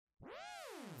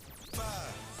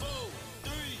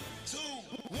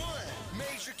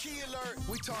Key alert!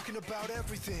 We talking about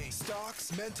everything.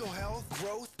 Stocks, mental health,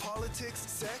 growth, politics,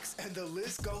 sex, and the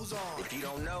list goes on. If you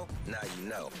don't know, now you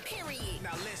know. Period.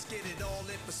 Now let's get it all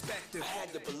in perspective. I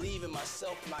had to believe in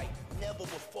myself like never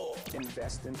before.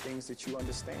 Invest in things that you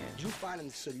understand. You finding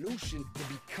the solution to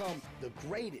become the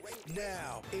greatest.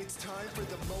 Now, it's time for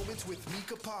the Moments with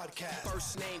Mika podcast.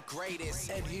 First name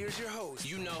greatest. And here's your host,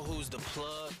 You know who's the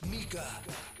plug. Mika.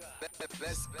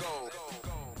 Let's go.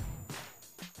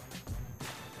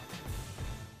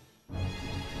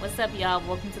 What's up, y'all?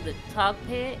 Welcome to the Talk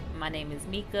Pit. My name is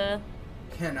Mika.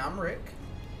 And I'm Rick.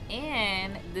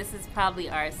 And this is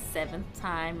probably our 7th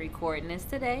time recording this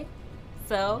today.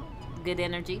 So, good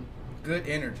energy. Good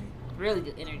energy. Really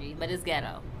good energy, but it's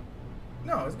ghetto.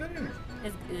 No, it's good energy.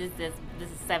 This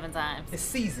is 7 times. It's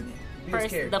seasoning.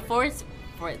 The first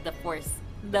 4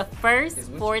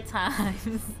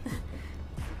 times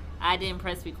I didn't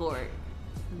press record.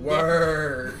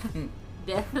 Word.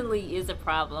 Definitely is a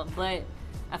problem, but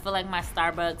I feel like my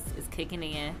Starbucks is kicking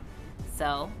in.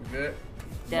 So, good.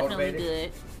 Definitely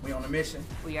Motivated. good. We on a mission.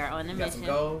 We are on a We mission. Got some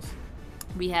goals.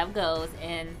 We have goals,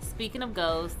 and speaking of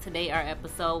goals, today our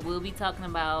episode we'll be talking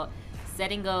about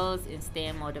setting goals and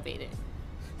staying motivated.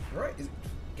 Right.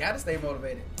 Gotta stay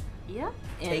motivated. Yep.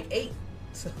 Take 8.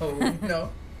 So, you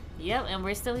know. Yep, and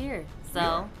we're still here. So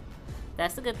Yeah.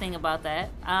 that's a good thing about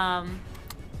that.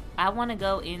 I want to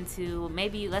go into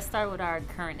let's start with our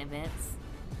current events.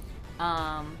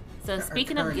 So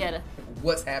speaking of ghetto,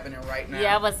 what's happening right now?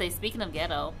 yeah, I would say speaking of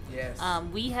ghetto, Yes.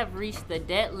 we have reached the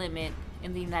debt limit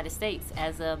in the United States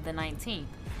as of the 19th.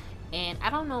 And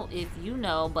I don't know if you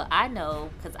know, but I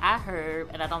know because I heard,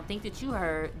 and I don't think that you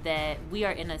heard, that we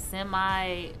are in a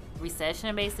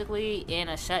semi-recession, basically, in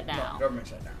a shutdown. No, government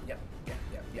shutdown. Yep.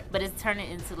 But it's turning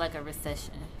into like a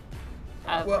recession.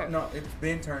 No, it's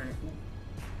been turning.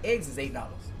 Eggs is $8.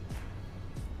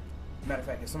 Matter of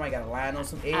fact, if somebody got a line on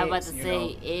some eggs, I was about to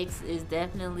say, eggs is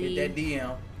definitely hit that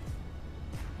DM.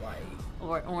 Like,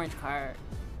 or orange card.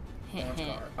 Hint, orange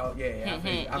hint. card. Oh yeah. Hint,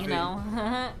 hint. I feel You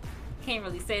know, can't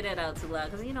really say that out too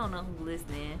loud because you don't know who's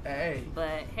listening. Hey.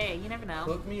 But hey, you never know.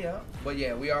 Hook me up. But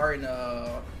yeah, we are in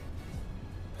a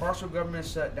partial government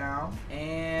shutdown,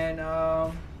 and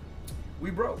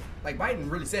we broke. Like Biden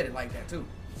really said it like that too.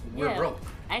 We're broke.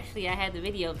 Actually, I had the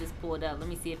video of this pulled up. Let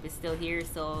me see if it's still here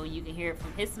so you can hear it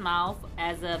from his mouth.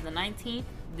 As of the 19th,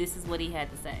 this is what he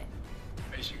had to say.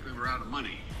 Basically, we're out of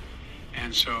money.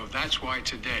 And so that's why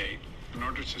today, in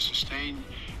order to sustain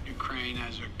Ukraine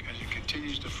as it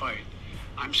continues to fight,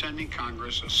 I'm sending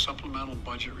Congress a supplemental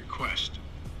budget request.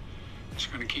 It's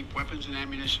going to keep weapons and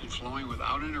ammunition flowing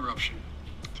without interruption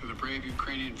to the brave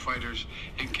Ukrainian fighters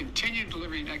and continue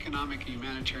delivering economic and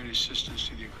humanitarian assistance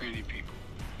to the Ukrainian people.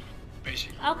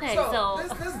 Basically. Okay, So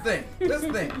this is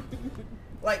the thing.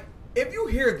 Like, if you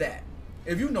hear that,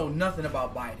 if you know nothing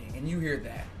about Biden and you hear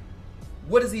that,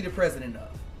 what is he the president of?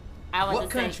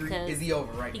 What country is he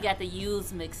over right now? He got the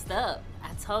U's mixed up.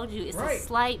 I told you, it's a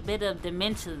slight bit of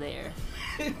dementia there.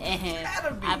 And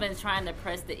I've been trying to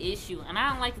press the issue. And I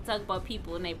don't like to talk about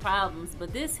people and their problems,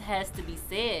 but this has to be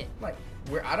said. Like,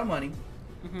 we're out of money,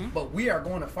 but we are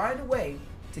going to find a way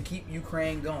to keep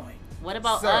Ukraine going. What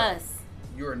about Sir, us?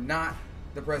 You're not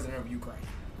the president of Ukraine.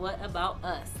 What about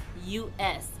us?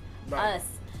 U.S. Right. Us.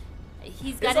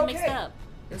 He's got it mixed up.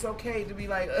 It's okay to be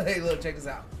like, hey, look, check this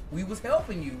out. We was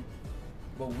helping you,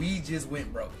 but we just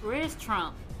went broke. Where's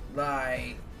Trump?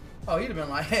 Like, oh, he'd have been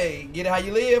like, hey, get it how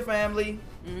you live, family.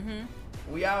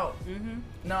 We out.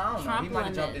 No, I don't know. He might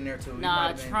have jumped in there too.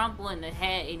 Nah, Trump wouldn't have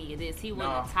had any of this. He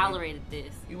wouldn't have tolerated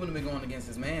this. He wouldn't have been going against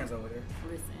his mans over there.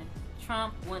 Listen,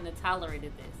 Trump wouldn't have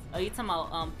tolerated this. Oh, you talking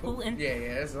about Putin?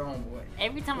 Yeah, that's his homeboy.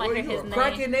 Every time I hear his name,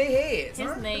 cracking their heads.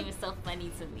 His name is so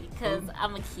funny to me because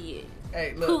I'm a kid.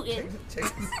 Hey, look, Putin.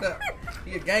 check this out.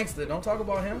 He a gangster. Don't talk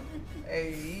about him.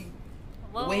 Hey,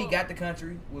 the way he got the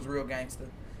country was real gangster.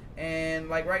 And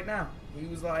like right now, he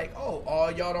was like, "Oh,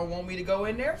 all y'all don't want me to go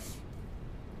in there?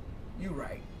 You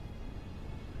right.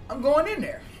 I'm going in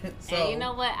there." So, and you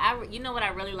know what?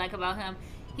 I really like about him.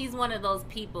 He's one of those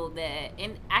people that,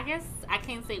 and I guess I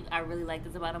can't say I really like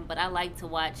this about him, but I like to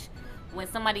watch when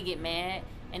somebody get mad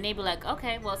and they be like,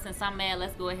 okay, well, since I'm mad,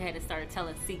 let's go ahead and start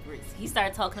telling secrets. He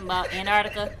started talking about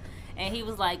Antarctica, and he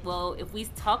was like, well, if we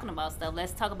talking about stuff,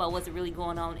 let's talk about what's really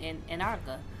going on in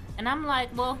Antarctica. And I'm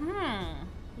like, well,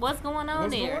 what's going on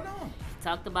there? What's going on? He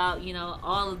talked about,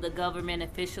 all of the government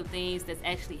official things that's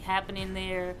actually happening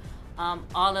there,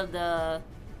 all of the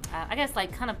I guess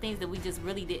like kind of things that we just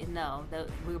really didn't know that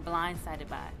we were blindsided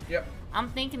by. Yep. I'm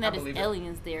thinking that it's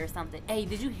aliens there or something. Hey,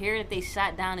 did you hear that they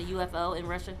shot down a UFO in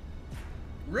Russia?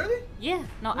 Really? Yeah.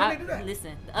 No, When they do that?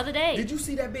 listen. The other day. Did you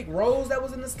see that big rose that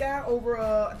was in the sky over?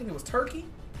 I think it was Turkey.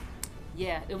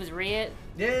 Yeah, it was red.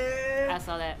 Yeah. I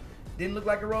saw that. Didn't look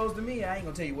like a rose to me. I ain't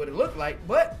gonna tell you what it looked like,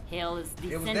 but Hell is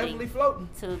it was definitely descending floating.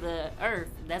 to the earth.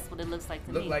 That's what it looks like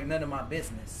to Looked me. like none of my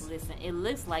business. Listen, it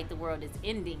looks like the world is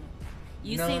ending.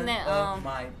 You None seen that? of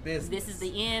my business. This is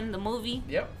the end. The movie.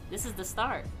 Yep. This is the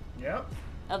start Yep.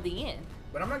 of the end.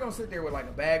 But I'm not gonna sit there with like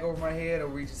a bag over my head, or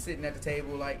we just sitting at the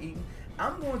table like eating.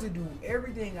 I'm going to do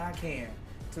everything I can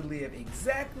to live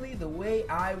exactly the way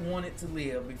I want it to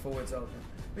live before it's over.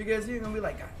 Because you're gonna be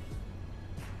like,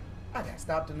 I got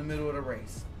stopped in the middle of the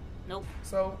race. Nope.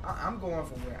 So I'm going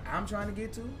for where I'm trying to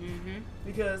get to,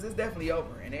 because it's definitely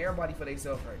over, and everybody for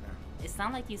themselves right now. It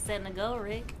sounds like you setting a goal,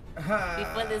 Rick.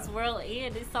 Before this world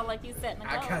ends, it sounds like you setting a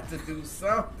goal. I got to do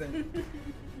something.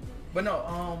 But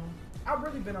no, I've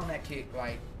really been on that kick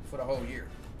like for the whole year.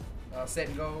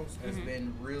 Setting goals has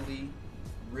been really,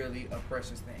 really a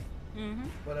precious thing.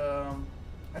 But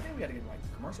I think we got to get like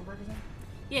a commercial break or something.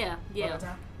 Yeah, yeah. About that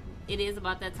time? It is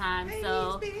about that time.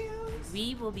 So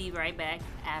we will be right back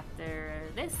after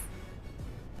this.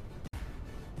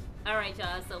 All right,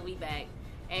 y'all. So we back.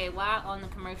 Hey, while on the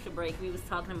commercial break, we was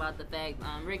talking about the fact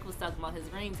Rick was talking about his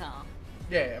ringtone.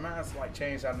 Yeah, mine's like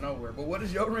changed out of nowhere. But what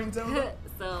is your ringtone?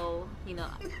 So, you know,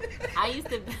 I used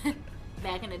to,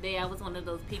 back in the day, I was one of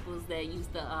those people that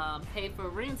used to pay for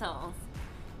ringtones.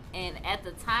 And at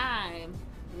the time,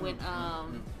 when,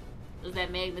 was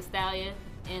that Meg Thee Stallion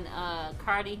and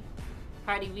Cardi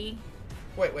B?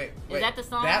 Wait. Is that the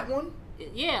song? That one?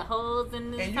 Yeah, Hoes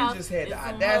in This And House. you just had the There's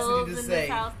some audacity hoes to in this say,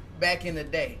 house. back in the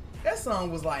day. That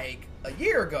song was like a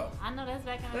year ago. I know that's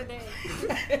back in the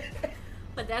day.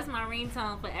 But that's my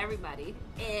ringtone for everybody.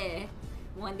 And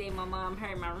one day my mom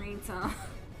heard my ringtone.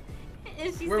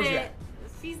 And she Where was you said, at?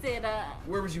 she said,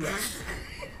 Where was you at?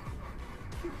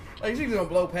 Like, she's gonna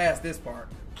blow past this part.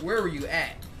 Where were you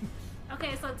at?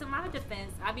 okay, so to my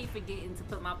defense, I be forgetting to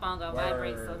put my phone on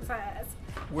vibrate Word. sometimes.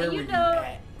 Where and were you you know,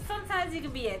 at? sometimes you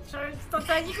can be at church,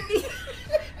 sometimes you can be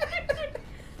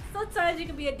sometimes you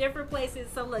can be at different places.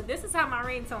 So look, this is how my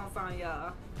ringtone sound,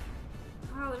 y'all.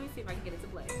 Oh, let me see if I can get it to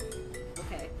play.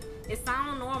 Okay. It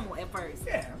sounds normal at first.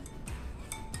 Yeah.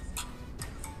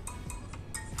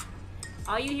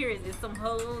 All you hear is there's some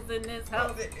hoes in this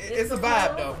house. It's a some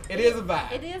vibe, hoes. though. It is a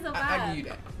vibe. It is a vibe. I give you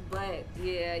that. But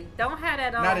yeah, don't have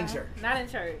that on. Not in church. Not in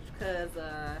church, cause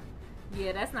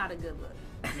yeah, that's not a good look.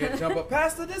 You gotta jump up,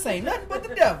 Pastor. This ain't nothing but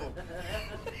the devil.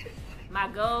 My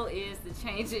goal is to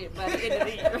change it by the end of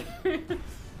the year.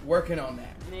 Working on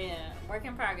that. Yeah, work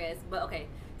in progress. But okay,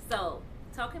 so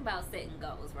talking about setting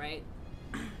goals, right?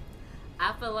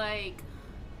 I feel like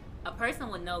a person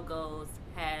with no goals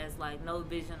has like no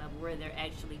vision of where they're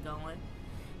actually going.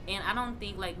 And I don't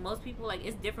think like most people, like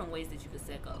it's different ways that you can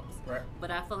set goals. Right. But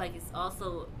I feel like it's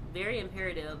also very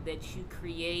imperative that you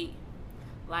create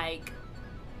like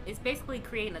it's basically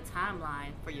creating a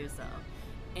timeline for yourself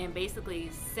and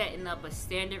basically setting up a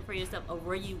standard for yourself of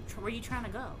where you trying to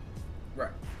go.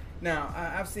 Right. Now,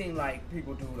 I've seen like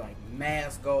people do like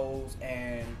mass goals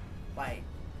and like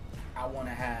I want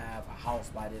to have a house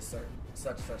by this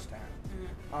such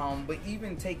time. But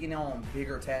even taking on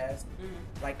bigger tasks,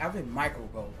 like I've been micro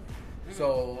goaling.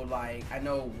 So like I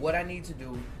know what I need to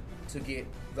do to get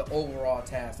the overall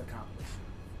task accomplished.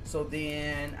 So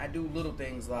then I do little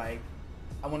things like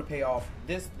I want to pay off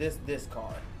this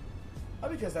card.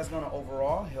 Because that's going to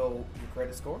overall help your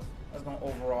credit score. That's going to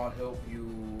overall help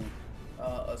you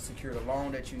secure the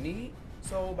loan that you need.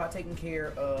 So by taking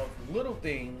care of little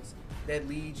things that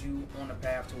lead you on the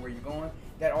path to where you're going,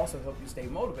 that also help you stay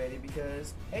motivated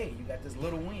because, hey, you got this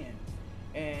little win.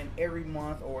 And every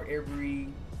month or every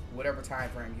whatever time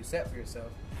frame you set for yourself,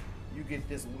 you get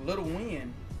this little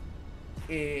win.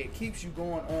 It keeps you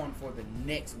going on for the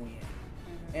next win.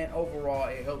 And overall,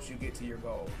 it helps you get to your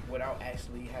goal without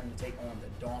actually having to take on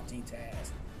the daunting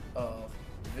task of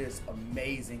this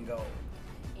amazing goal.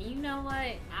 And you know what?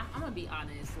 I'm going to be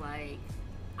honest. Like,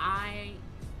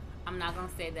 I'm not going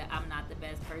to say that I'm not the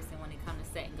best person when it comes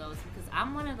to setting goals because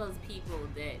I'm one of those people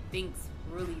that thinks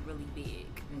really, really big.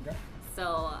 Okay.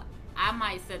 So I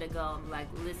might set a goal and be like,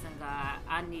 listen, God,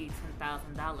 I need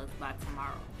 $10,000 by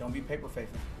tomorrow. Don't be paper facing.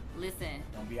 Listen.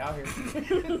 Don't be out here.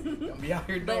 Don't be out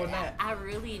here doing that. I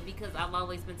really, because I've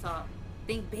always been taught,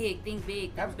 think big, think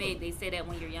big, think big. They say that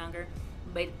when you're younger.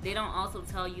 But they don't also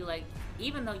tell you, like,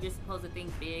 even though you're supposed to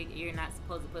think big, you're not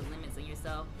supposed to put limits on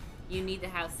yourself. You need to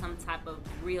have some type of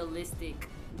realistic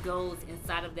goals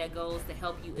inside of that goals to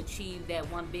help you achieve that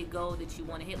one big goal that you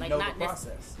want to hit. Like, know not the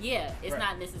process. Yeah, it's right.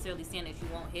 not necessarily saying that you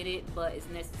won't hit it, but it's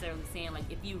necessarily saying, like,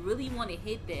 if you really want to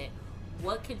hit that,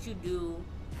 what could you do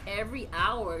every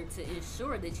hour to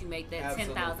ensure that you make that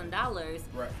Absolutely. $10,000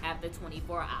 Right. after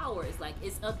 24 hours. Like,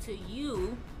 it's up to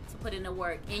you to put in the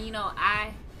work. And, you know,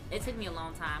 it took me a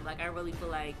long time. Like, I really feel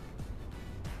like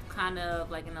kind of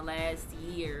like in the last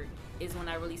year is when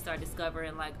I really started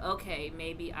discovering, like, okay,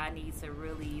 maybe I need to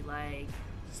really, like,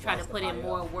 try to put in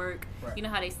more work. Right. You know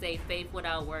how they say faith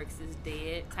without works is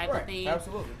dead type of thing?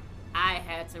 Absolutely. I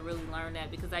had to really learn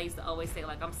that because I used to always say,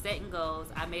 like, I'm setting goals.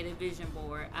 I made a vision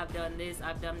board. I've done this.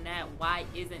 I've done that. Why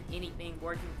isn't anything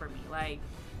working for me? Like,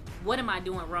 what am I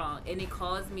doing wrong? And it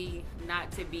caused me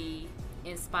not to be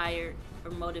inspired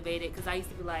or motivated because I used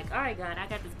to be like, all right, God, I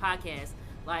got this podcast.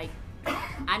 Like,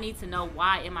 I need to know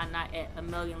why am I not at 1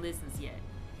 million listens yet?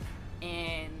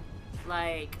 And,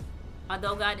 like,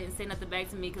 although God didn't say nothing back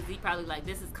to me because he probably like,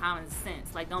 this is common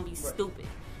sense. Like, don't be stupid.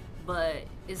 But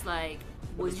it's like,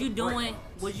 was you doing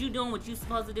what you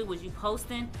supposed to do? Was you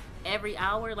posting every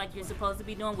hour like you're supposed to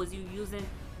be doing? Was you using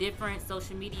different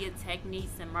social media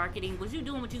techniques and marketing? Was you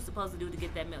doing what you're supposed to do to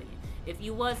get that million? If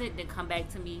you wasn't, then come back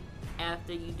to me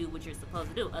after you do what you're supposed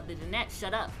to do. Other than that,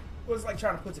 shut up. Well, it's like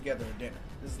trying to put together a dinner.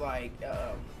 It's like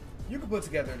you can put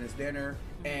together this dinner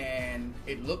and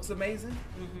it looks amazing,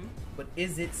 but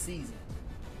is it seasoned?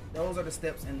 Those are the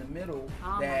steps in the middle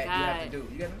that you have to do.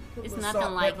 You gotta put it's a little nothing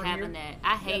salt, like pepper having here. that.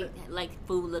 I hate like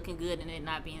food looking good and it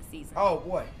not being seasoned. Oh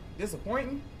boy,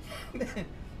 disappointing. You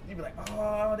be like,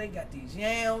 oh, they got these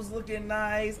yams looking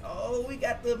nice. Oh, we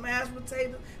got the mashed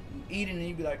potatoes. You eat it and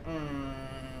you be like,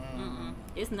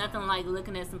 It's nothing like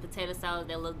looking at some potato salad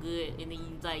that look good and then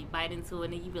you like bite into it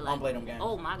and then you be like, Don't play them games.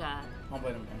 oh my God. Don't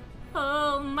play them games.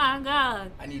 Oh my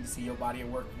God. I need to see your body at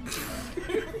work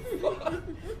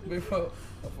before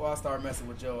I start messing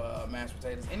with your mashed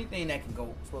potatoes. Anything that can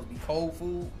go, supposed to be cold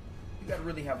food, you got to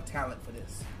really have a talent for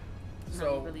this. No,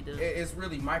 So you really do. it's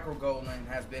really micro goaling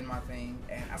has been my thing,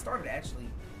 and I started actually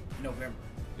November.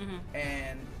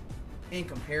 And in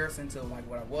comparison to like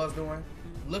what I was doing,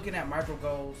 looking at micro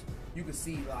goals, you can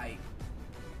see like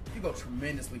you go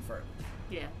tremendously further.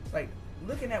 Yeah. Like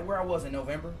looking at where I was in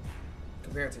November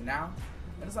compared to now,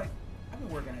 and it's like I've been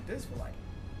working at this for like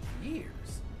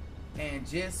years, and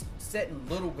just setting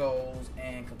little goals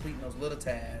and completing those little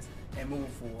tasks and moving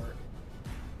forward,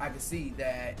 I can see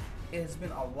that it has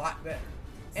been a lot better,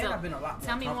 and So, I've been a lot more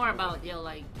tell me more comfortable about with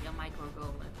it. your micro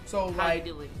goal. So How like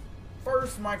you do it.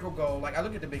 first micro goal, like I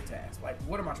look at the big task, like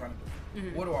what am I trying to do?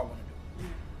 What do I want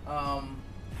to do?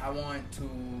 I want to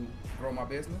grow my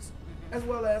business, as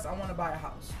well as I want to buy a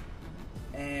house.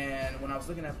 And when I was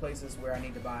looking at places where I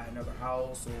need to buy another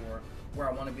house or where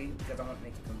I want to be, because I want to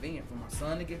make it convenient for my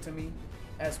son to get to me,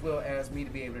 as well as me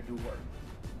to be able to do work.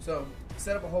 So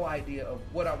set up a whole idea of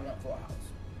what I want for a house.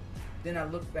 Then I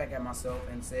looked back at myself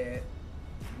and said,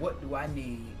 what do I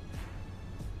need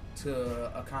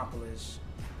to accomplish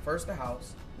first the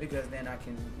house, because then I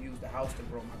can use the house to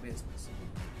grow my business.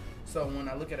 So when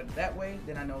I look at it that way,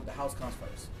 then I know the house comes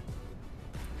first.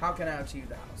 How can I achieve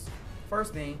the house?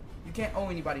 First thing, you can't owe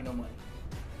anybody no money.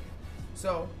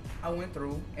 So I went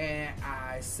through and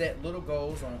I set little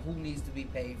goals on who needs to be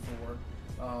paid for,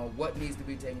 what needs to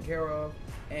be taken care of,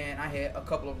 and I had a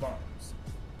couple of loans.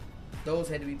 Those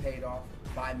had to be paid off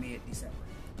by mid-December.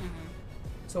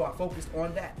 So I focused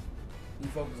on that. You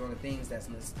focus on the things that's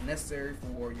necessary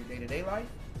for your day-to-day life,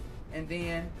 and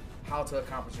then how to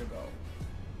accomplish your goal.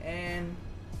 And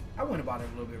I went about it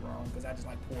a little bit wrong because I just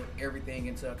like poured everything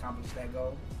into accomplish that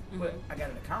goal, but I got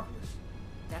it accomplished.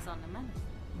 That's on the money.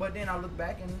 But then I look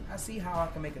back and I see how I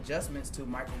can make adjustments to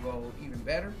micro goal even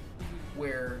better,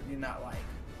 where you're not like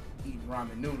eating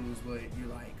ramen noodles, but you're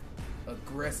like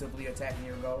aggressively attacking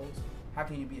your goals. How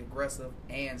can you be aggressive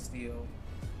and still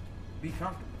be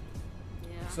comfortable?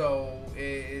 Yeah. So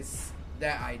it's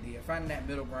that idea, finding that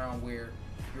middle ground where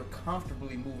you're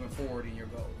comfortably moving forward in your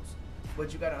goals.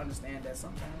 But you got to understand that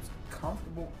sometimes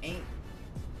comfortable ain't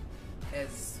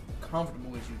as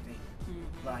comfortable as you think.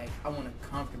 Like, I want to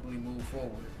comfortably move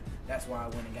forward. That's why I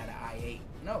went and got an i8.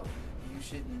 No, you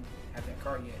shouldn't have that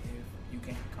car yet if you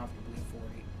can't comfortably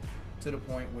afford it, to the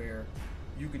point where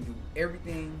you can do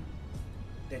everything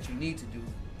that you need to do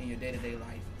in your day-to-day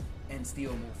life and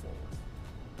still move forward.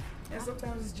 And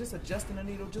sometimes it's just adjusting the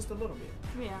needle just a little bit.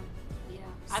 Yeah.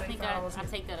 I Save think hours I here.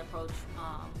 take that approach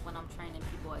when I'm training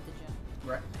people at the gym.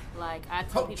 Right. Like, I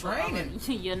tell Oh, people, training.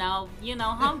 you know,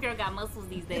 homegirl got muscles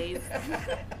these days.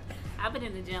 I've been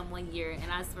in the gym 1 year,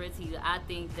 and I swear to you, I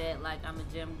think that, like, I'm a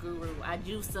gym guru. I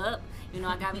juice up. You know,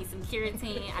 I got me some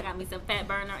keratin. I got me some fat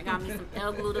burner. I got me some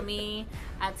L-glutamine.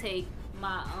 I take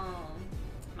my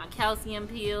calcium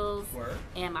pills. Word.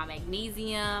 And my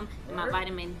magnesium, and my Word.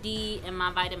 vitamin D, and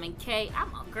my vitamin K.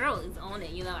 My girl is on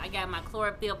it. You know, I got my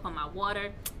chlorophyll for my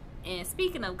water. And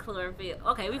speaking of chlorophyll,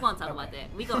 okay, we're gonna talk about that.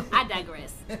 I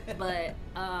digress. But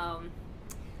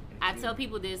I tell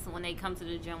people this when they come to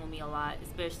the gym with me a lot,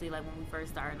 especially like when we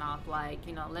first starting off. Like,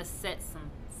 you know, let's set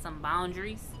some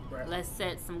boundaries. Right. Let's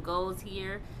set some goals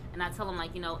here. And I tell them,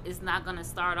 like, you know, it's not gonna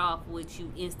start off with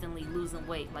you instantly losing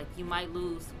weight. Like, you might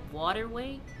lose water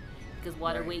weight, because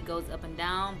water weight goes up and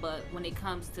down, but when it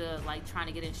comes to like trying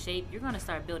to get in shape, you're gonna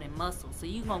start building muscle, so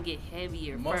you're gonna get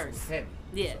heavier first. Heavy.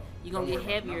 Yeah, So you're gonna don't get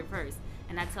worry about heavier it. first.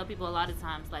 And I tell people a lot of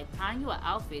times, like, find you an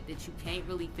outfit that you can't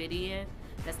really fit in,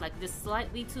 that's like just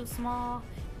slightly too small.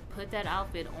 Put that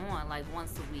outfit on like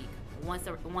once a week, once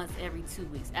every 2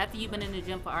 weeks. After you've been in the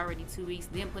gym for already 2 weeks,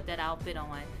 then put that outfit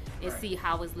on and see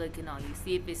how it's looking on you.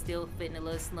 See if it's still fitting a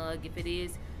little snug. If it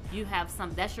is, you have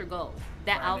some. That's your goal.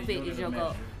 That outfit is your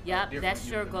goal. Yep, that's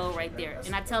your goal right there.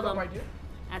 And I tell them,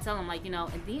 like, you know,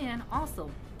 and then also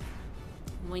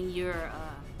when you're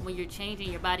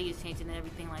changing, your body is changing and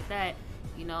everything like that.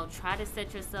 You know, try to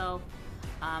set yourself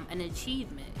an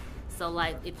achievement. So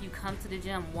like, if you come to the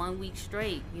gym 1 week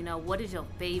straight, you know, what is your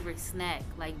favorite snack?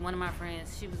 Like, one of my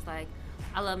friends, she was like,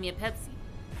 I love me a Pepsi.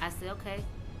 I said, okay,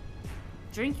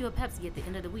 drink you a Pepsi at the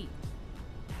end of the week.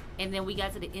 And then we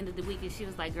got to the end of the week and she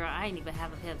was like, girl, I ain't even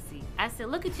have a Pepsi. I said,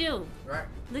 look at you. Right.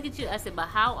 Look at you. I said, but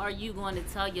how are you going to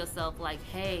tell yourself, like,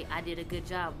 hey, I did a good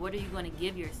job? What are you going to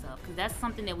give yourself? Because that's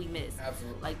something that we miss.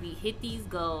 Absolutely. Like, we hit these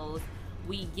goals,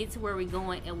 we get to where we're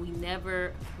going, and we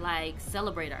never, like,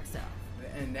 celebrate ourselves.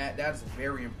 And that's a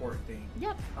very important thing.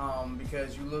 Yep.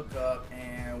 Because you look up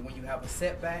and when you have a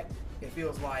setback, it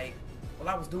feels like, well,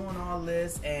 I was doing all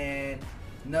this and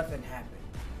nothing happened.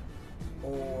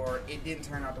 Or it didn't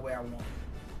turn out the way I wanted.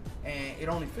 And it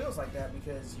only feels like that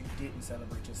because you didn't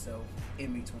celebrate yourself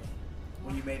in between.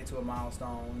 When you made it to a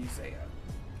milestone, you say,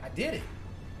 I did it.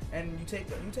 And you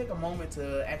take a moment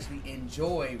to actually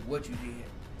enjoy what you did.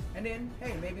 And then,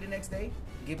 hey, maybe the next day,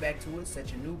 get back to it, set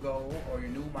your new goal or your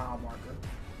new mile marker,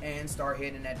 and start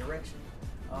heading in that direction.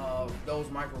 Those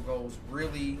micro goals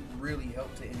really, really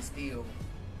help to instill,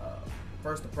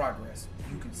 first, the progress.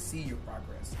 You can see your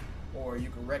progress, or you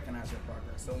can recognize your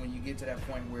progress. So when you get to that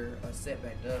point where a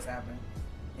setback does happen,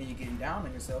 and you're getting down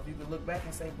on yourself, you can look back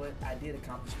and say, but I did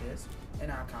accomplish this, and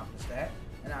I accomplished that,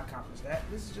 and I accomplished that.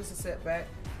 This is just a setback,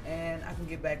 and I can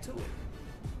get back to it.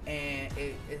 And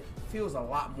it feels a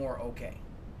lot more okay.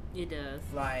 It does.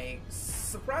 Like,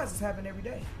 surprises happen every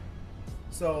day.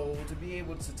 So to be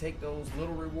able to take those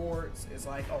little rewards, it's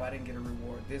like, oh, I didn't get a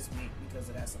reward this week because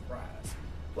of that surprise.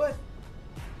 But,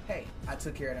 hey, I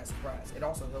took care of that surprise. It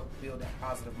also helped build that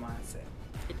positive mindset.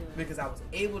 It does. Because I was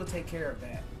able to take care of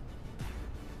that,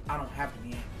 I don't have to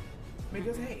be angry.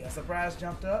 Because, hey, a surprise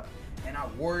jumped up, and I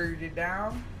worried it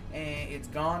down, and it's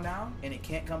gone now, and it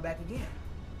can't come back again.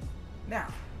 Now,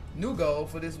 new goal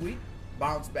for this week,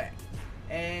 bounce back.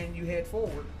 And you head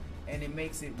forward, and it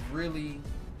makes it really,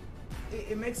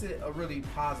 it makes it a really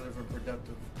positive and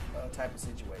productive type of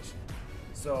situation.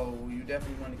 So you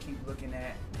definitely want to keep looking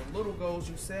at the little goals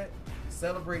you set,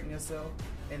 celebrating yourself,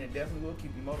 and it definitely will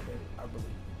keep you motivated, I believe.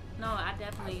 No, I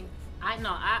definitely,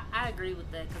 I agree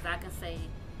with that, because I can say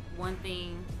one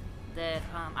thing that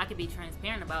I could be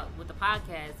transparent about with the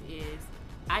podcast is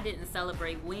I didn't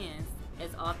celebrate wins as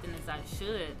often as I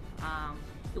should.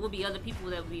 It would be other people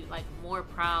that would be like more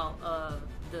proud of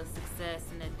the success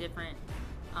and the different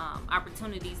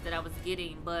opportunities that I was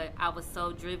getting, but I was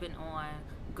so driven on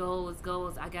goals.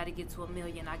 I got to get to 1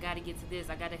 million. I got to get to this.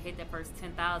 I got to hit that first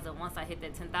 10,000. Once I hit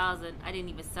that 10,000, I didn't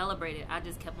even celebrate it. I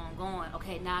just kept on going.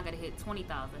 Okay, now I got to hit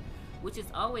 20,000, which is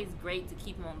always great to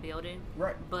keep on building.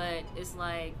 Right. But it's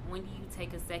like, when do you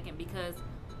take a second? Because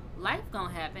life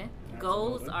gonna happen. Absolutely.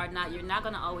 Goals are not, you're not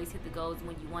gonna always hit the goals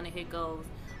when you want to hit goals.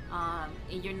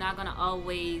 And you're not gonna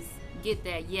always get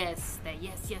that yes,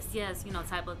 you know,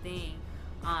 type of thing.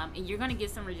 And you're gonna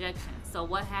get some rejection. So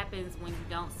what happens when you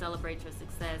don't celebrate your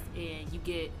success and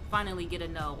you finally get a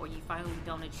no, or you finally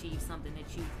don't achieve something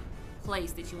that you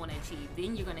placed that you want to achieve?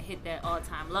 Then you're gonna hit that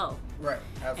all-time low. Right.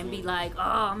 Absolutely. And be like, oh,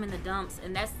 I'm in the dumps.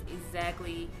 And that's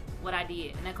exactly what I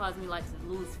did. And that caused me like to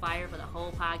lose fire for the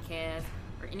whole podcast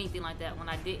or anything like that, when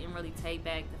I didn't really take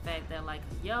back the fact that, like,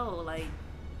 yo, like,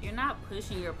 you're not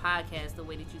pushing your podcast the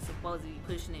way that you're supposed to be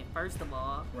pushing it, first of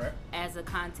all, right, as a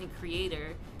content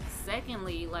creator.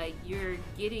 Secondly, like, you're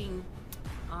getting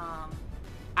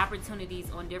opportunities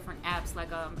on different apps.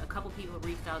 Like, a couple people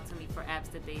reached out to me for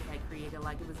apps that they had created.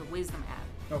 Like, it was a wisdom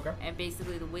app. Okay. And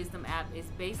basically the wisdom app is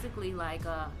basically like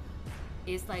a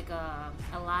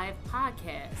live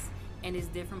podcast. And it's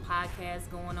different podcasts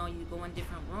going on. You go in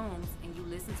different rooms and you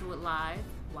listen to it live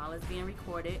while it's being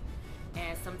recorded.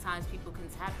 And sometimes people can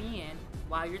tap in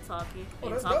while you're talking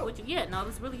and that's talk dope. with you. Yeah, no,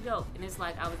 it's really dope. And it's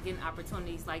like I was getting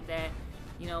opportunities like that,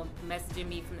 you know, messaging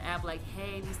me from the app like,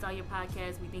 hey, we saw your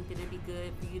podcast. We think that it'd be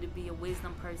good for you to be a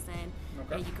wisdom person.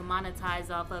 Okay. And you can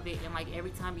monetize off of it. And like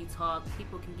every time you talk,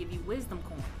 people can give you wisdom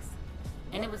coins.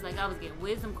 And it was like I was getting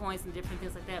wisdom coins and different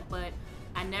things like that. But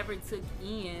I never took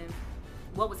in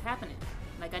what was happening.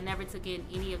 Like I never took in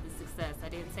any of the success. I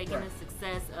didn't take in the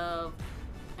success of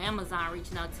Amazon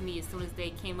reaching out to me as soon as they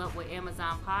came up with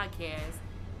Amazon Podcast.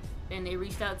 And they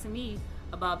reached out to me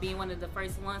about being one of the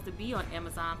first ones to be on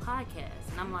Amazon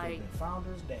Podcast. And I'm like,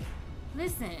 Founders Day.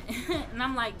 listen. And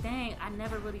I'm like, dang, I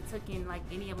never really took in like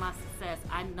any of my success.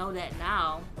 I know that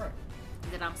now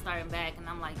that I'm starting back, and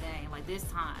I'm like, dang, like this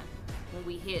time when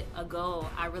we hit a goal,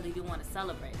 I really do want to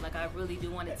celebrate. Like I really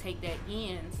do want to take that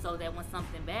in so that when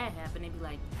something bad happened, it'd be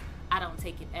like, I don't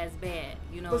take it as bad.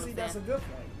 You know But what see, I'm that's a saying? good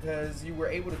point, because you were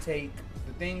able to take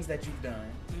the things that you've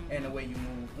done and the way you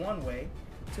move one way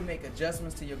to make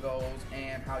adjustments to your goals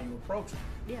and how you approach them.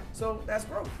 Yeah. So that's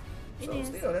growth. It So is.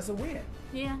 still, that's a win.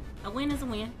 Yeah. A win is a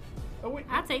win. A win.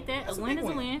 I take that. That's A win big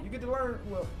is a win. You get to learn.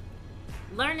 Well,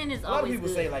 Learning is a lot of always people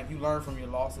good. say like you learn from your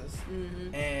losses,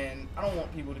 and I don't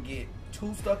want people to get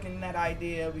too stuck in that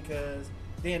idea, because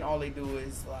then all they do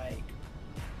is like,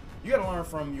 you got to learn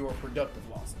from your productive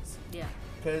losses. Yeah.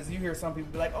 Because you hear some people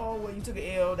be like, oh, well, you took an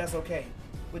L, that's okay.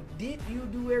 But did you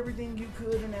do everything you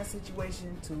could in that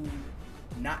situation to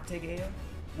not take an L?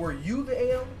 Were you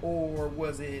the L, or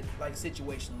was it like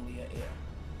situationally an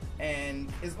L?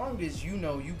 And as long as you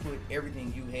know you put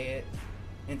everything you had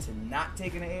into not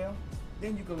taking an L,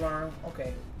 then you can learn,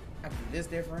 okay, I can do this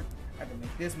different, I can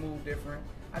make this move different,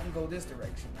 I can go this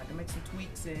direction, I can make some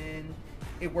tweaks, and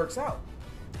it works out.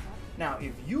 Now,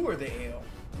 if you were the L,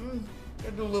 you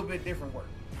gotta do a little bit different work.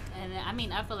 And I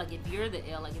mean, I feel like if you're the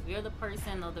L, like if you're the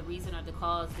person or the reason or the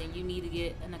cause, then you need to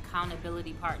get an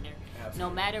accountability partner. Absolutely. No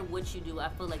matter what you do, I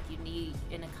feel like you need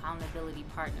an accountability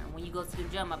partner. When you go to the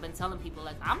gym, I've been telling people,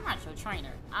 like, I'm not your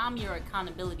trainer. I'm your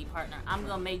accountability partner. I'm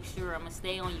going to make sure, I'm going to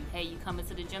stay on you. Hey, you coming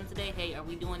to the gym today? Hey, are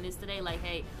we doing this today? Like,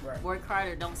 hey, work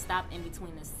harder. Don't stop in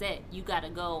between the set. You got to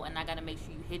go, and I got to make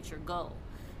sure you hit your goal.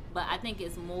 But I think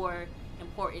it's more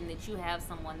important that you have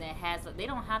someone that has they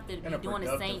don't have to be And a doing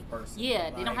the productive same person. they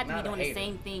don't Like, have to be not a doing the hater.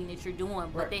 same thing that you're doing,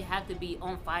 but Right. they have to be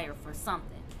on fire for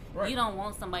something. Right. You don't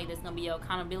want somebody that's going to be your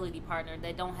accountability partner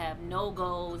that don't have no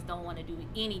goals, don't want to do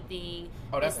anything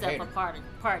that's a except hater. for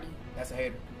party. That's a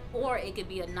hater. Or it could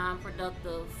be a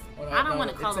non-productive, Well, I don't no,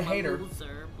 want to call it's a them a hater.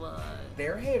 loser, but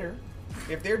They're a hater.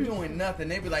 If they're doing nothing,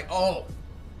 they be like, oh,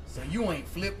 so you ain't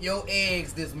flipped your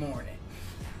eggs this morning.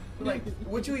 Be like,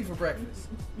 what you eat for breakfast?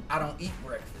 I don't eat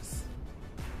breakfast.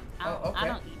 I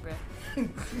don't eat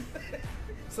breakfast.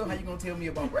 So how you gonna tell me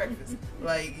about breakfast?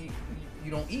 Like,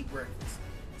 you don't eat breakfast.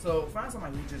 So find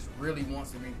somebody who just really wants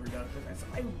to be productive, and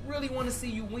somebody who really want to see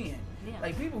you win. Yeah.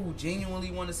 Like, people who genuinely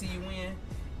want to see you win,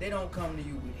 they don't come to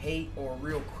you with hate or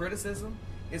real criticism.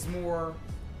 It's more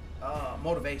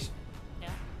motivation. Yeah.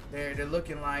 They're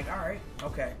looking like, all right,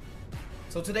 okay,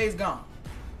 so today's gone.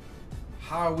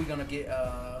 How are we gonna get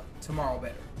tomorrow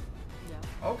better?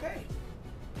 Yeah. Okay,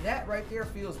 that right there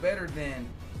feels better than,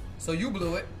 so you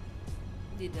blew it.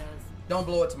 It does. Don't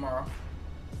blow it tomorrow.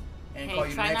 And Hey, call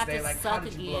you the try next not day to like, how suck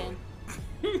did you blow again.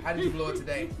 it? How did you blow it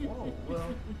today? Whoa, well,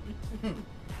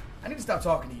 I need to stop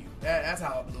talking to you. That's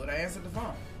how I blew it. I answered the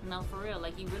phone. No, for real.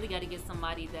 Like, you really got to get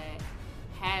somebody that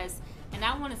has, and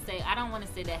I don't want to say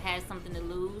that has something to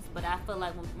lose, but I feel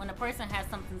like when a person has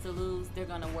something to lose, they're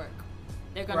going to work.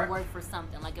 They're going Right. to work for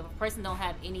something. Like, if a person don't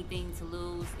have anything to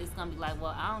lose, it's going to be like,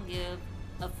 well, I don't give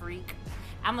a freak.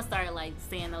 I'm going to start, like,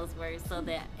 saying those words so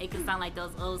that it can sound like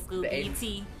those old school The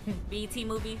BET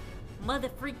movie. Mother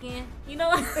freaking, you know?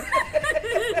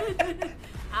 I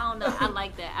don't know. I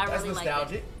like that. I That's really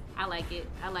nostalgic. like it. I like it.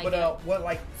 I like But it. what,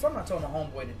 like, something I told my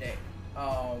homeboy today,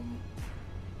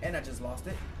 and I just lost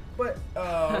it. But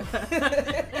I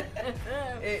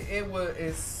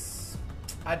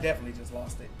definitely just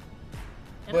lost it.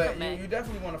 It'll But come back. you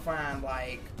definitely want to find,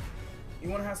 like, you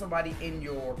want to have somebody in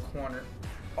your corner.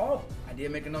 Oh, I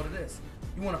did make a note of this.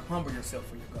 You want to humble yourself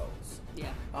for your goals.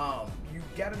 Yeah. You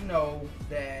got to know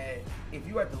that if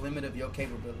you're at the limit of your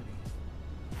capability,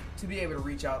 to be able to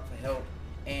reach out for help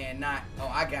and not, oh,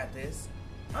 I got this.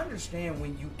 Understand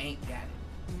when you ain't got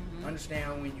it. Mm-hmm.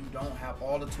 Understand when you don't have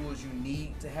all the tools you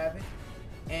need to have it,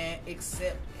 and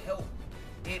accept help.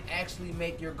 It actually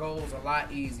make your goals a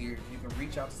lot easier if you can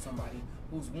reach out to somebody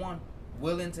who's, one,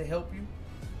 willing to help you,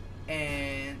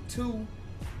 and two,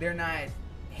 they're not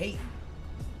hating.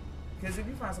 Because if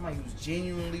you find somebody who's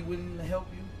genuinely willing to help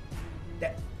you,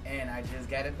 and I just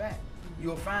got it back,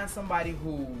 you'll find somebody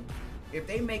who if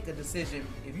they make a decision,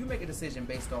 if you make a decision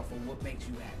based off of what makes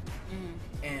you happy,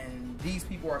 and these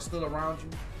people are still around you,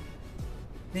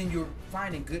 then you're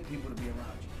finding good people to be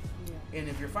around you. Yeah. And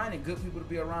if you're finding good people to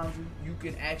be around you, you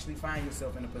can actually find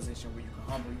yourself in a position where you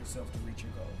can humble yourself to reach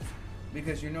your goals.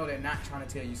 Because you know they're not trying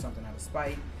to tell you something out of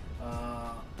spite.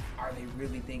 Are they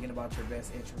really thinking about your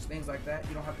best interest? Things like that,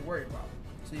 you don't have to worry about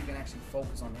it. So you can actually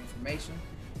focus on the information,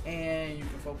 and you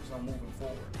can focus on moving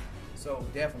forward. So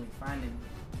definitely finding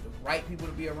the right people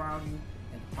to be around you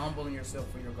and humbling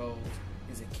yourself for your goals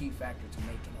is a key factor to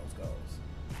making those goals.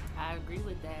 I agree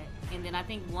with that. And then I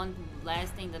think one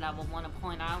last thing that I would want to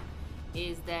point out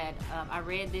is that I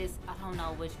read this, I don't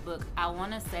know which book. I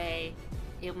want to say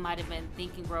it might have been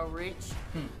Think and Grow Rich.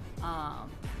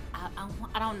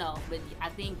 I don't know, but I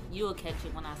think you'll catch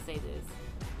it when I say this.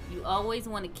 You always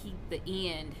want to keep the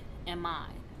end in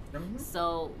mind.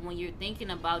 So when you're thinking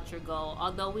about your goal,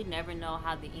 although we never know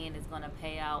how the end is going to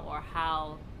pay out or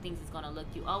how things is going to look,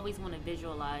 you always want to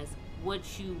visualize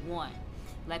what you want.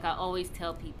 Like I always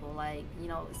tell people, like, you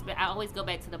know, I always go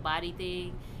back to the body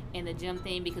thing and the gym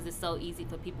thing because it's so easy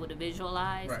for people to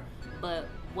visualize. Right. But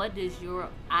what does your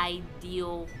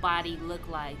ideal body look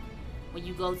like when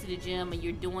you go to the gym and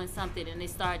you're doing something and it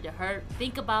started to hurt?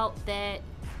 Think about that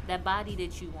body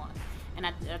that you want. And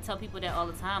I tell people that all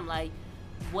the time, like,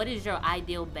 what is your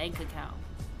ideal bank account?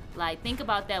 Like, think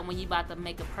about that when you're about to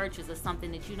make a purchase of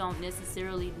something that you don't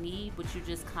necessarily need, but you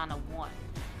just kind of want.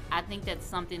 I think that's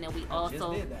something that we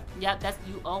also,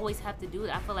 you always have to do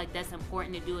it. I feel like that's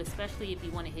important to do, especially if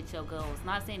you want to hit your goals.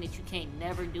 Not saying that you can't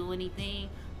never do anything,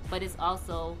 but it's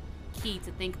also key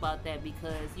to think about that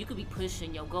because you could be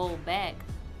pushing your goal back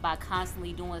by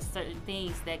constantly doing certain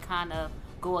things that kind of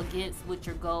go against what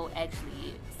your goal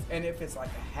actually is. And if it's like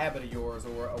a habit of yours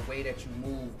or a way that you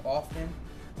move often,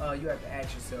 you have to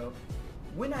ask yourself,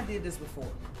 when I did this before,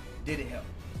 did it help?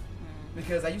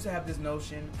 Because I used to have this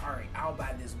notion, all right, I'll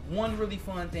buy this one really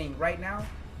fun thing right now,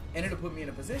 and it'll put me in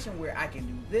a position where I can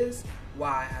do this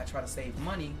while I try to save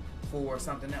money for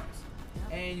something else.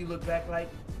 Yep. And you look back like,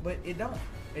 but it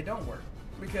don't work.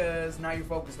 Because now you're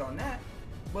focused on that,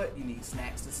 but you need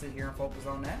snacks to sit here and focus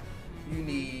on that. You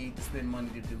need to spend money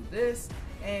to do this,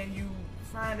 and you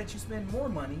find that you spend more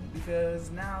money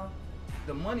because now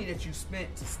the money that you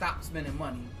spent to stop spending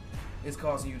money is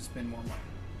causing you to spend more money.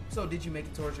 So did you make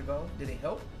it towards your goal? Did it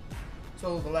help?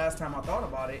 So the last time I thought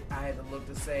about it, I had to look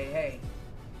to say, hey,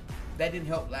 that didn't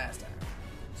help last time.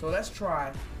 So let's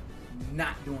try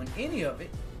not doing any of it,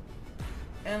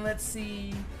 and let's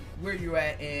see where you're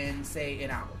at in, say,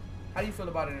 an hour. How do you feel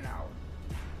about it in an hour?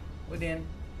 Well, then,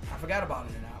 I forgot about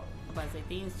it in an hour. I'm about to say,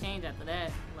 things change after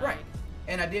that. Like, right.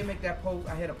 And I did make that post.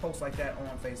 I had a post like that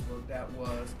on Facebook that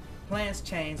was, plans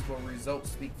change, but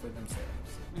results speak for themselves.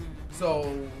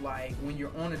 So, like, when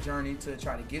you're on a journey to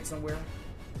try to get somewhere,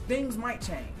 things might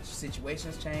change.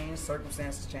 Situations change,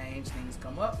 circumstances change, things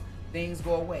come up, things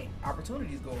go away,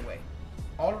 opportunities go away.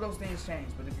 All of those things change,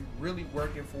 but if you're really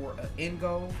working for an end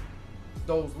goal,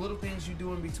 those little things you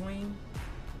do in between,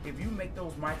 if you make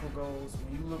those micro goals,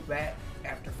 when you look back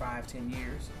after 5-10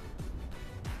 years,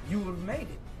 you would have made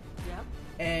it. Yep.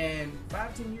 And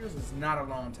 5-10 years is not a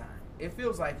long time. It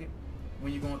feels like it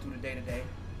when you're going through the day-to-day,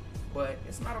 but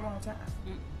it's not a long time.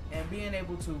 And being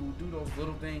able to do those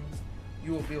little things,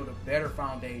 you will build a better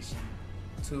foundation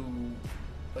to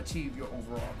achieve your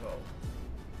overall goal.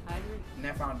 I agree. And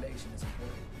that foundation is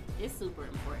important. It's super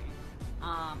important.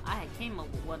 I had came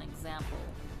up with one example.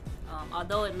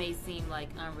 Although it may seem like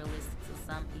unrealistic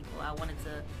to some people, I wanted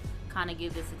to kind of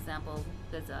give this example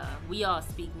because we all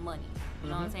speak money. You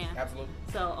know what I'm saying? Absolutely.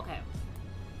 So, okay.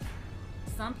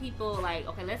 Some people, like,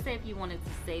 okay, let's say if you wanted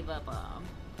to save up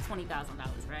 $20,000,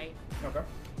 right? Okay.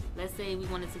 Let's say we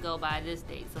wanted to go by this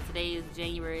date. So today is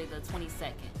January the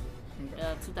 22nd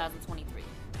of 2023.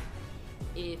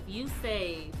 If you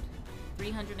saved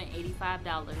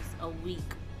 $385 a week,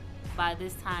 by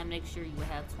this time next year you would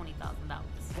have $20,000.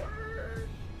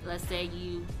 Let's say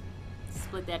you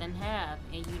split that in half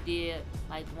and you did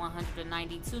like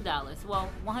 $192. Well,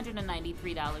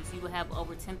 $193. You would have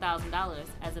over $10,000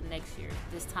 as of next year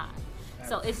this time.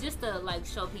 So it's just to like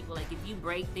show people, like, if you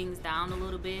break things down a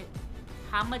little bit,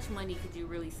 how much money could you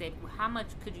really save? How much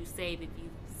could you save if you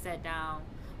set down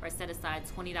or set aside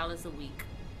 $20 a week?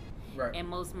 Right. And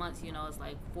most months, you know, it's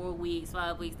like 4 weeks,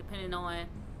 5 weeks, depending on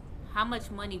how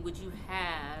much money would you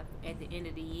have at the end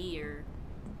of the year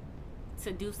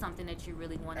to do something that you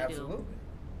really want to do. Absolutely.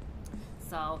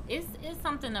 So it's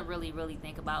something to really, really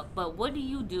think about. But what do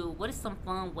you do? What are some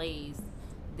fun ways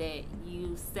that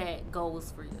you set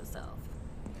goals for yourself?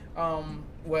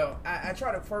 Well, I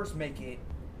try to first make it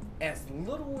as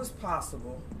little as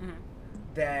possible,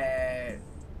 that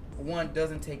one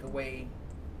doesn't take away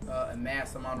a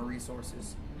mass amount of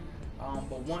resources,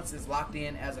 but once it's locked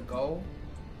in as a goal,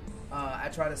 I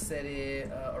try to set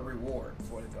it a reward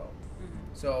for the goal.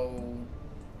 So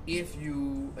if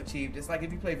you achieve this, like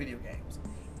if you play video games,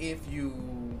 if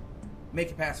you make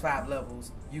it past 5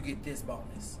 levels, you get this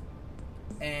bonus.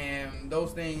 And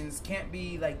those things can't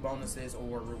be like bonuses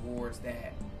or rewards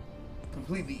that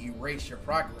completely erase your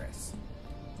progress,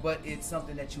 but it's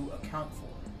something that you account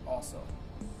for also.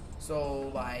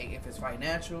 So like if it's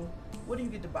financial, what do you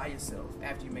get to buy yourself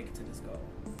after you make it to this goal?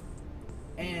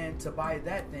 And to buy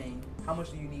that thing, how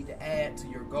much do you need to add to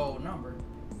your goal number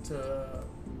to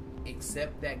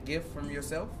accept that gift from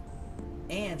yourself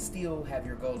and still have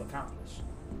your goal accomplished?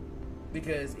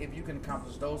 Because if you can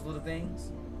accomplish those little things,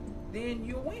 then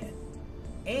you'll win.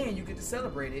 And you get to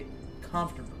celebrate it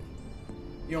comfortably.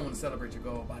 You don't want to celebrate your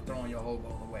goal by throwing your whole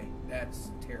goal away. That's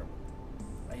terrible.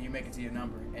 Like you make it to your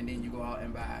number and then you go out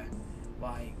and buy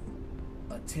like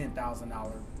a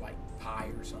 $10,000 like pie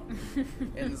or something.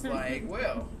 And it's like,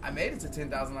 well, I made it to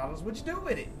 $10,000. What'd you do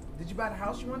with it? Did you buy the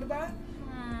house you wanted to buy?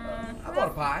 I bought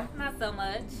a pie. Not so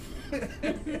much.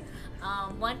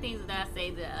 One thing that I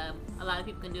say that a lot of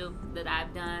people can do that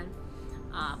I've done,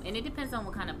 and it depends on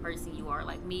what kind of person you are.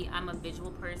 Like me, I'm a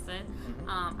visual person.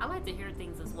 I like to hear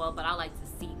things as well, but I like to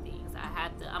see things.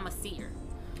 I'm a seer.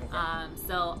 Okay.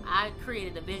 So I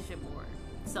created a vision board.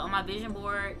 So on my vision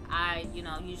board, I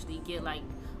usually get like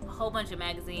a whole bunch of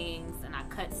magazines and I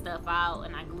cut stuff out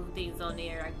and I glue things on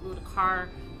there. I glue the car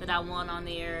that I want on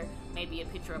there, maybe a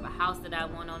picture of a house that I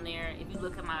want on there. If you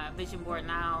look at my vision board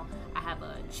now, I have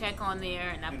a check on there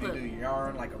and I put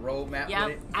yarn, like a road map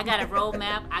with it. I got a road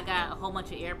map. I got a whole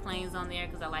bunch of airplanes on there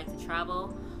because I like to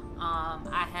travel.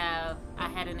 I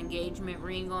had an engagement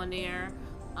ring on there.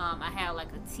 I had like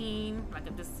a team, like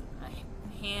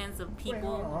hands of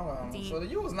people. Wait, hold on. So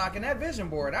you was knocking that vision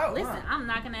board out. Listen, I'm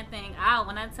knocking that thing out.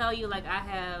 When I tell you, like, I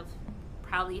have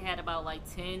probably had about like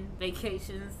 10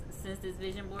 vacations since this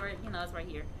vision board. It's right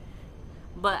here.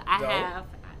 But I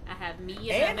have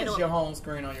me and it's your home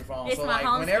screen on your phone. It's so my like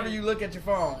home whenever screen. you look at your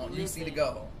phone, you see the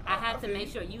goal. I have to make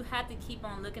sure. You have to keep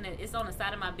on looking at it. It's on the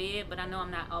side of my bed, but I know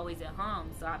I'm not always at home.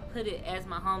 So I put it as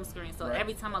my home screen. So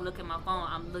every time I look at my phone,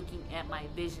 I'm looking at my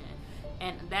vision.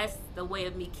 And that's the way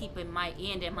of me keeping my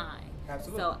end in mind.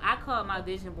 Absolutely. So I call my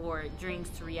vision board Dreams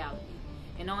to Reality.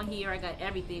 And on here, I got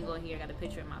everything on here. I got a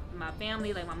picture of my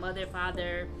family, like my mother,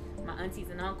 father, my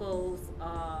aunties and uncles,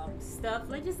 stuff.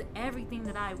 Like just everything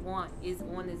that I want is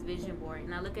on this vision board.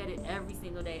 And I look at it every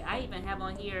single day. I even have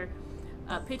on here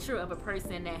a picture of a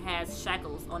person that has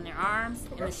shackles on their arms.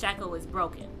 Okay. And the shackle is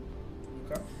broken.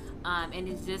 Okay. And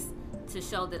it's just to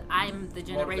show that I'm the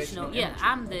generational,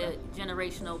 I'm the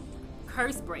generational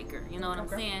curse breaker. You know what I'm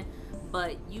saying?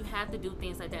 But you have to do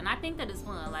things like that. And I think that it's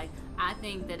fun. Like, I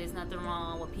think that there's nothing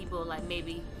wrong with people, like,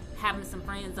 maybe having some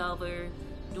friends over,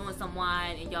 doing some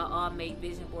wine, and y'all all make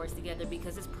vision boards together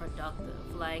because it's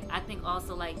productive. Like, I think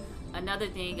also, like, another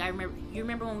thing, you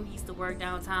remember when we used to work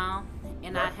downtown?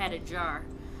 And I had a jar.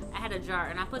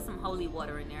 And I put some holy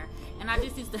water in there. And I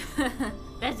just used to,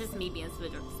 that's just me being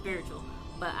spiritual.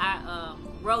 But I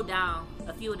wrote down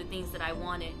a few of the things that I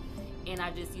wanted, and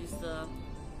I just used to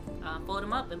fold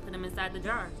them up and put them inside the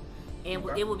jar, and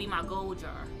it would be my gold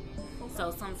jar.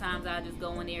 So sometimes I just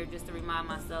go in there just to remind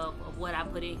myself of what I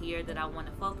put in here that I want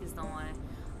to focus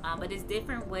on. But there's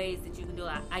different ways that you can do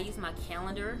it. I use my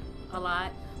calendar a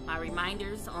lot, my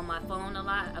reminders on my phone a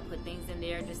lot. I put things in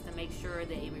there just to make sure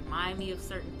that it remind me of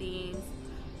certain things.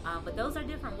 But those are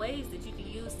different ways that you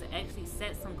can use to actually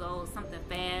set some goals, something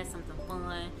fast, something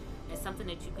fun, and something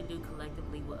that you can do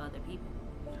collectively with other people.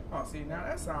 Oh, see, now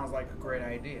that sounds like a great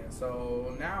idea.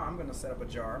 So now I'm going to set up a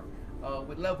jar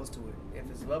with levels to it. If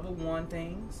it's level 1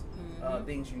 things,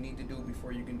 things you need to do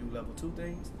before you can do level 2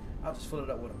 things, I'll just fill it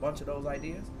up with a bunch of those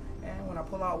ideas. And when I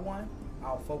pull out one,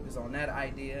 I'll focus on that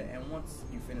idea. And once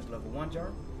you finish level 1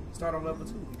 jar, start on level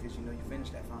 2 because you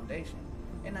finished that foundation.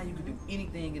 And now you can do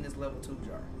anything in this level 2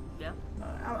 jar. Yeah.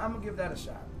 I'm going to give that a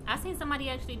shot. I seen somebody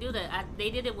actually do that. They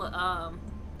did it with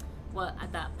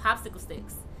the popsicle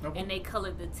sticks. Okay. And they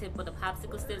colored the tip of the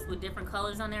popsicle sticks with different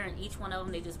colors on there, and each one of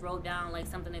them they just wrote down like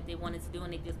something that they wanted to do,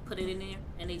 and they just put it in there,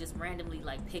 and they just randomly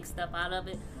like pick stuff out of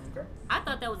it. Okay. I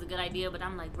thought that was a good idea, but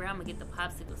I'm like, where I'm gonna get the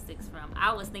popsicle sticks from?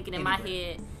 I was thinking in my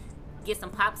head, get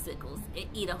some popsicles and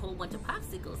eat a whole bunch of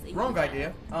popsicles. And Wrong you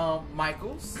idea.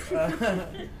 Michael's.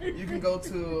 You can go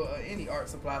to any art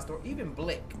supply store, even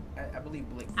Blick. I believe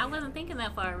Blick. I wasn't thinking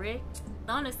that far, Rick.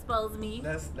 Don't expose me.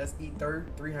 Let's eat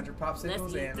 300 popsicles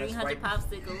Let's eat and 300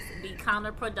 popsicles, be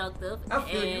counterproductive, I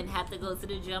feel and you. have to go to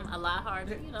the gym a lot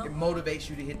harder. You know, It motivates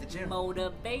you to hit the gym.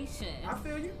 motivation. I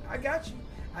feel you. I got you.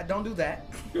 I don't do that.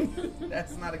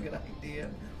 That's not a good idea.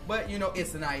 But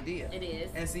it's an idea. It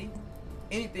is. And see,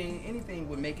 anything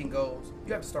with making goals,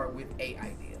 you have to start with a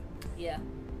idea. Yeah.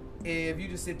 If you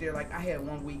just sit there, like I had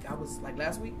one week, I was like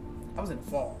last week, I was in the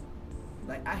fall.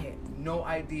 Like I had no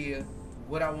idea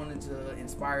what I wanted to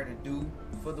inspire to do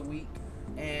for the week.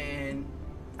 And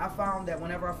I found that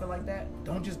whenever I feel like that,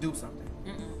 don't just do something.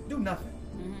 Do nothing.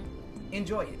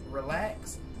 Enjoy it.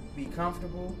 Relax. Be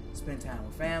comfortable. Spend time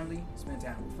with family. Spend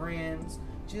time with friends.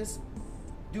 Just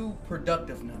do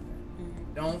productive nothing.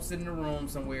 Don't sit in a room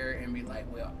somewhere and be like,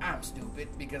 well, I'm stupid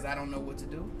because I don't know what to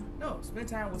do. No, spend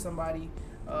time with somebody.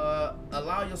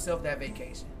 Allow yourself that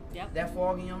vacation. Yep. That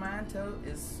fog in your mind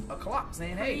is a clock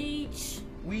saying, hey, Preach.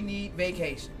 we need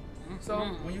vacation. So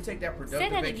when you take that Say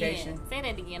productive that vacation, again. Say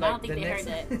that again. like I don't think the they heard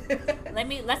next-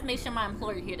 that. Let's make sure my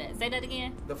employer hear that. Say that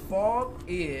again. the fog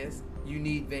is you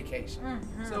need vacation.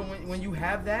 So when you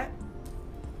have that,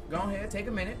 go ahead, take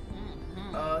a minute,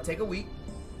 take a week,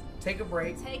 take a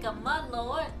break, Take a month,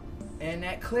 Lord. and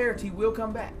that clarity will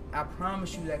come back. I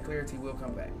promise you that clarity will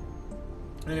come back.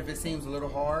 And if it seems a little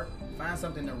hard, find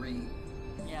something to read.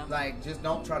 Yeah. Like, just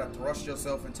don't try to thrust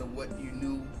yourself into what you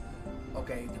knew.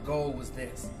 Okay, the goal was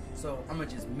this, so I'm gonna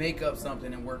just make up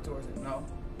something and work towards it. No,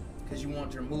 because you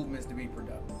want your movements to be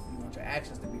productive. You want your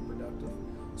actions to be productive.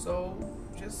 So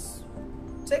just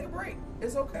take a break.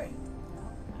 It's okay.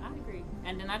 I agree.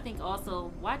 And then I think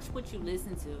also watch what you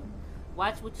listen to.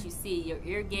 Watch what you see. Your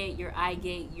ear gate, your eye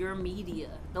gate, your media.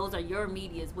 Those are your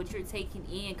medias. What you're taking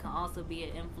in can also be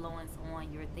an influence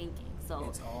on your thinking. So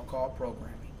It's all called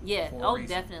programming. yeah. for a Oh, reason.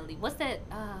 definitely. What's that?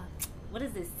 What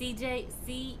is it?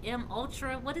 CM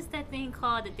Ultra? What is that thing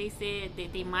called that they said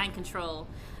that they mind control?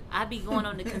 I be going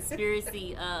on the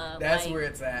conspiracy That's where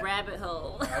it's at. rabbit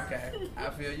hole. Okay, I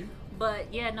feel you.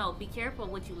 But yeah, no, be careful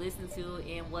what you listen to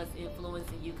and what's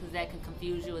influencing you, because that can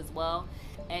confuse you as well.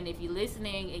 And if you're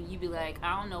listening and you be like,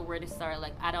 I don't know where to start,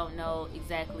 like I don't know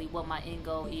exactly what my end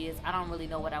goal is, I don't really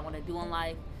know what I want to do in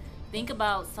life. Think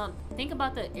about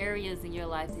the areas in your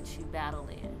life that you battle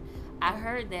in. I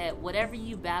heard that whatever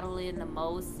you battle in the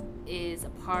most is a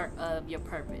part of your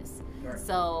purpose. Right.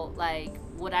 So like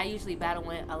what I usually battle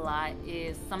with a lot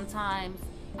is sometimes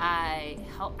I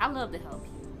love to help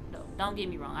people. No, don't get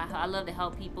me wrong. I love to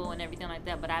help people and everything like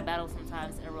that, but I battle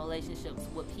sometimes in relationships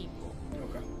with people.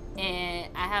 Okay.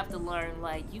 And I have to learn,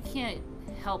 like, you can't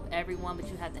help everyone, but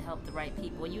you have to help the right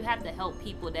people. You have to help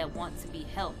people that want to be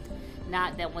helped,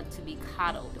 not that want to be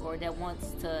coddled or that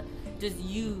wants to just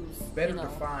use. Better you know.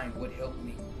 define what helped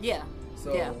me. Yeah.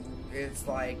 So yeah. it's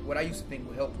like what I used to think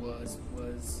would help was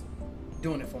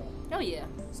doing it for them. Oh yeah.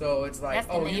 So it's like, That's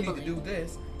oh, you need to enabling. do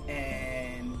this,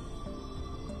 and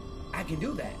I can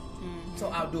do that. So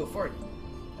I'll do it for you.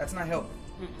 That's not helping.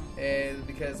 And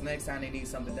because next time they need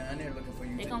something done, they're looking for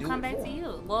you They're to gonna do come it back for to them.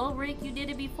 you. Well, Rick, you did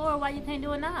it before. Why you can't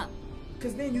do it now?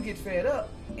 Because then you get fed up,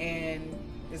 and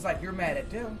it's like you're mad at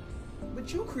them,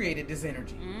 but you created this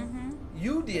energy.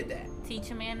 You did that,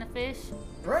 Teach a man to fish.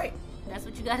 right? That's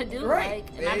what you gotta do. Right.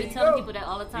 Like, and I There be you telling go. people that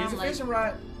all the time. Here's a Like, fishing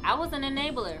rod. I was an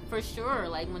enabler for sure.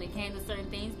 Like when it came to certain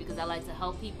things, because I like to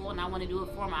help people and I want to do it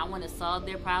for them. I want to solve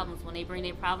their problems when they bring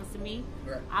their problems to me.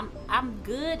 Right. I'm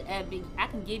good at I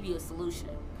can give you a solution,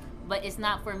 but it's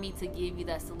not for me to give you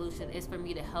that solution. It's for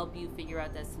me to help you figure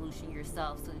out that solution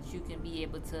yourself, so that you can be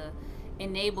able to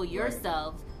enable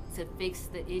yourself to fix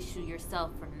the issue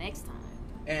yourself for next time.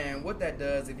 And what that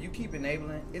does, if you keep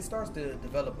enabling, it starts to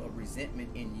develop a resentment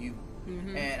in you.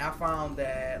 And I found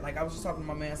that, like I was just talking to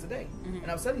my man today, and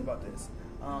I was telling you about this,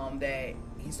 that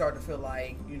he started to feel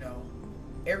like,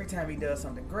 every time he does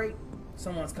something great,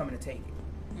 someone's coming to take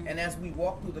it. And as we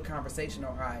walk through the conversation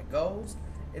on how it goes,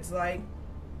 it's like,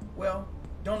 well,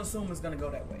 don't assume it's going to go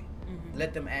that way.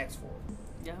 Let them ask for it.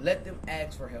 Yeah. Let them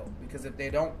ask for help, because if they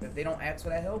don't ask for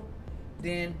that help,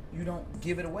 then you don't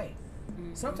give it away.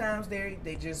 Sometimes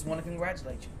they just want to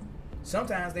congratulate you.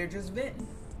 Sometimes they're just venting.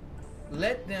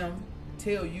 Let them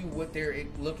tell you what they're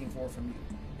looking for from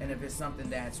you. And if it's something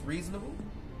that's reasonable,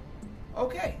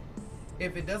 okay.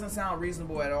 If it doesn't sound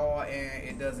reasonable at all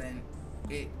and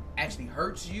it actually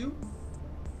hurts you,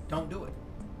 don't do it.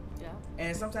 Yeah.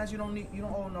 And sometimes you don't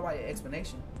owe nobody an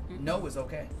explanation. No is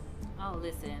okay. Oh,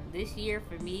 listen, this year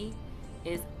for me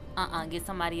is get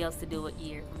somebody else to do it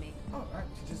year for me. Oh, all right,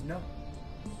 you just know.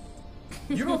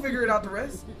 You don't figure it out the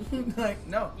rest. Like,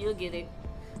 no. You'll get it.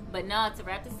 But no, to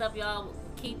wrap this up, y'all,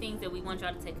 key things that we want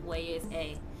y'all to take away is,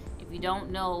 A, if you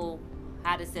don't know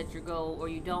how to set your goal, or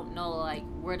you don't know like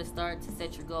where to start to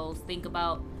set your goals, think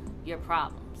about your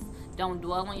problems. Don't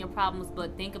dwell on your problems,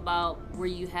 but think about where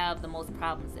you have the most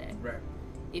problems at. Right.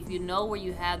 If you know where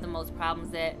you have the most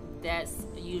problems at, that's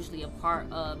usually a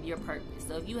part of your purpose.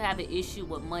 So if you have an issue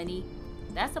with money,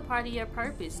 that's a part of your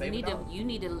purpose. Save You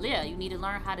need to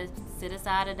learn how to set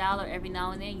aside $1 every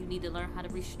now and then. You need to learn how to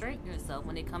restrain yourself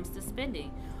when it comes to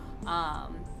spending.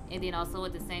 And then also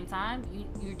at the same time,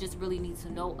 you just really need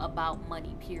to know about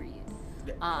money, period.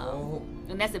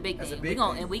 And that's a big thing.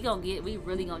 We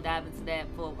really gonna dive into that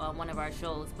for one of our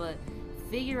shows. But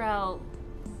figure out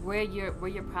where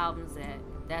your problems at.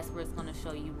 That's where it's gonna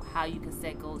show you how you can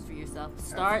set goals for yourself.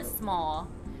 Start small,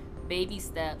 baby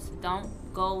steps. Don't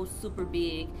go super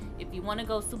big. If you want to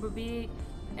go super big,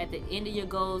 at the end of your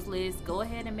goals list, go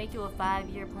ahead and make you a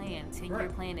 5-year plan, 10-year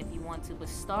plan if you want to. But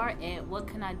start at what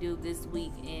can I do this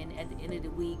week, and at the end of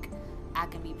the week, I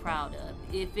can be proud of.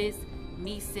 If it's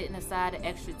me setting aside an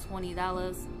extra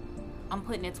 $20, I'm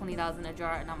putting that $20 in a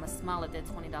jar, and I'm going to smile at that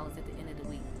 $20 at the end of the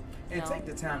week. And take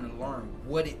the time to learn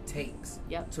what it takes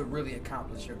to really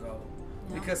accomplish your goal.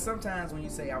 Because sometimes when you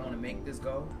say, I want to make this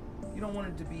goal, you don't want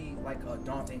it to be like a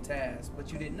daunting task,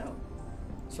 but you didn't know.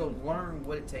 So learn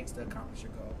what it takes to accomplish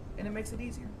your goal, and it makes it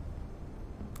easier.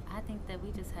 I think that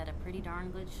we just had a pretty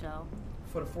darn good show.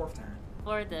 For the 4th time.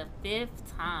 For the 5th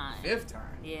time. 5th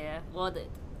time? Yeah. Well,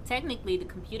 technically the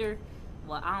computer,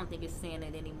 well, I don't think it's saying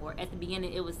it anymore. At the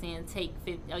beginning, it was saying take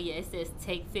 15. Oh, yeah, it says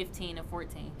take 15 and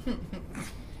 14.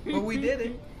 But we did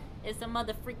it. It's a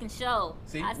mother freaking show.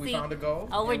 See, we found a goal.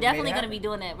 Oh, we're definitely going to be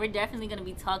doing that. We're definitely going to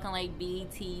be talking like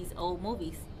BET's old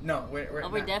movies. No, we're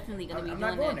definitely going to be doing that.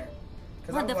 I'm not going there.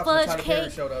 Because I the was fudge watching the Tyler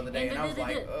Perry show the other day, and I was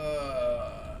like,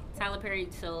 Tyler Perry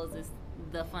shows is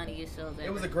the funniest shows ever.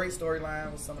 It was a great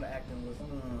storyline. Some of the acting was...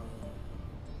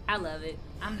 I love it.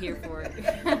 I'm here for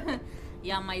it.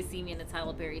 Y'all might see me in the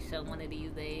Tyler Perry show one of these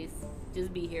days.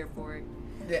 Just be here for it.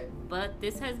 Yeah. But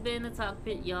this has been the Talk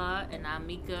Pit, y'all. And I'm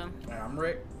Mika. And I'm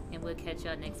Rick. And we'll catch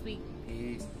y'all next week.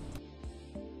 Peace.